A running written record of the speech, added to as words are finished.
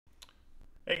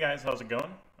Hey guys, how's it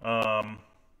going?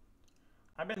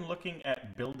 I've been looking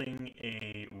at building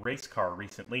a race car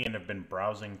recently and have been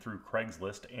browsing through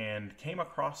Craigslist and came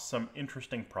across some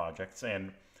interesting projects. And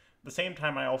at the same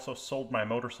time, I also sold my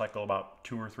motorcycle about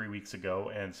 2 or 3 weeks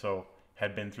ago, and so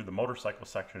had been through the motorcycle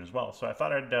section as well. So I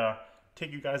thought I'd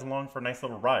take you guys along for a nice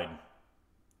little ride,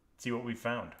 see what we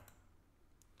found.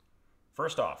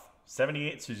 First off,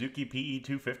 78 Suzuki PE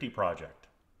 250 project.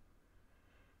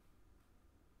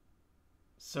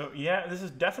 So yeah, this is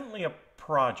definitely a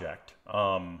project.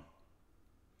 I'm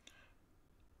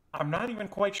not even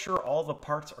quite sure all the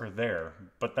parts are there,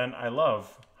 but then I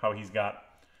love how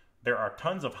there are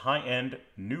tons of high-end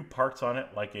new parts on it,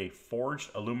 like a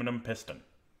forged aluminum piston.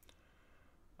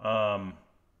 Um,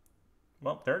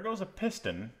 well, there goes a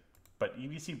piston, but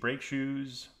EBC brake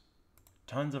shoes,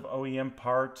 tons of OEM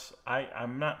parts.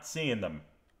 I'm not seeing them.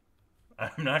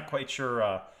 I'm not quite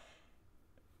sure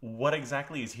what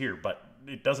exactly is here, but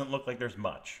it doesn't look like there's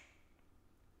much.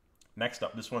 Next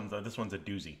up, this one's a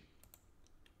doozy.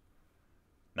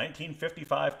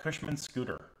 1955 Cushman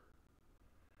scooter.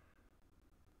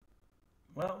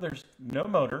 Well, there's no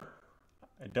motor.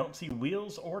 I don't see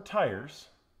wheels or tires.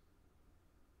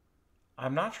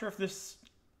 I'm not sure if this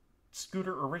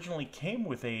scooter originally came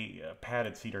with a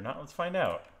padded seat or not. Let's find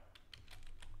out.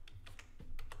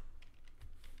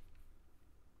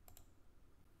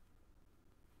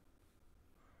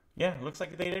 Yeah, looks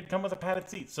like they did come with a padded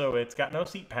seat. So it's got no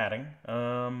seat padding,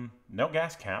 no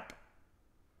gas cap,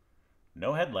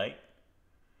 no headlight.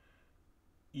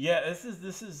 Yeah,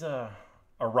 this is a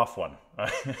rough one.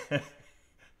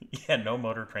 Yeah, no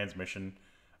motor transmission.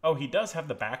 Oh, he does have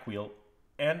the back wheel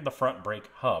and the front brake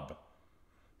hub.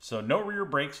 So no rear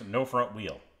brakes, no front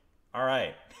wheel. All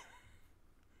right.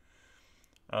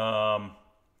 Um,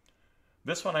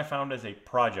 this one I found as a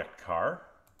project car.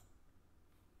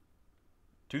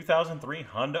 2003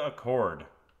 Honda Accord.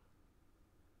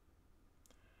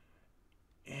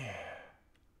 Yeah.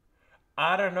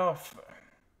 I don't know if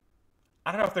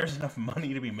I don't know if there's enough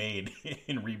money to be made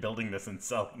in rebuilding this and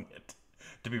selling it.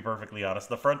 To be perfectly honest,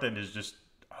 the front end is just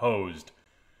hosed.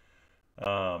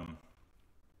 Um,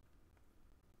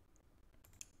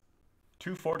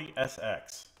 240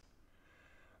 SX.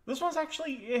 This one's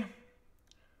actually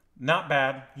not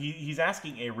bad. He's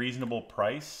asking a reasonable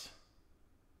price.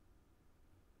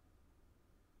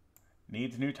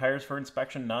 Needs new tires for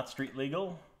inspection, not street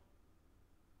legal.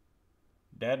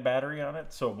 Dead battery on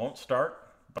it, so it won't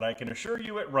start, but I can assure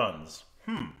you it runs.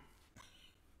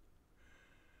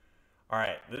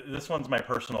 Alright, this one's my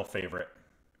personal favorite.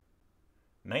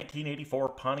 1984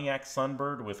 Pontiac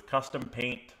Sunbird with custom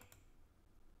paint.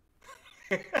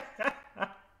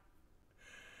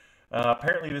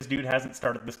 Apparently this dude hasn't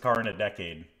started this car in a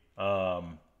decade.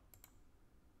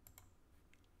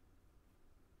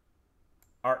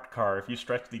 Art car, if you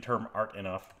stretch the term art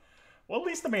enough. Well, at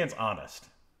least the man's honest.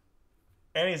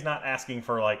 And he's not asking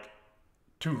for like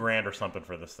 2 grand or something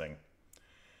for this thing.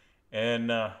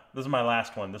 And this is my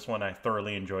last one. This one I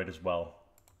thoroughly enjoyed as well.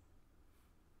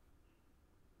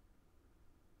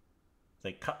 It's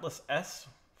a Cutlass S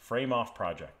frame off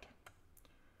project.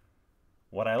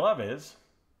 What I love is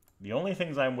the only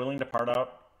things I'm willing to part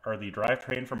out are the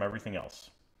drivetrain from everything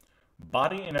else.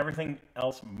 Body and everything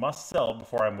else must sell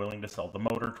before I'm willing to sell the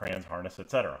motor, trans, harness,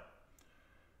 etc.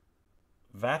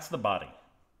 That's the body.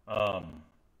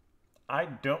 I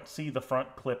don't see the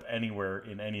front clip anywhere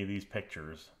in any of these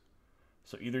pictures.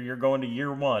 So either you're going to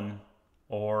year one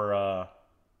or,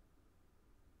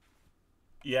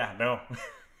 yeah, no.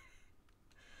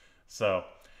 So,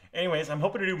 anyways, I'm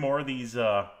hoping to do more of these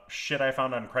shit I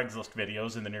found on Craigslist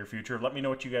videos in the near future. Let me know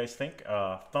what you guys think.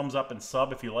 Thumbs up and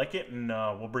sub if you like it, and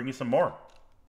we'll bring you some more.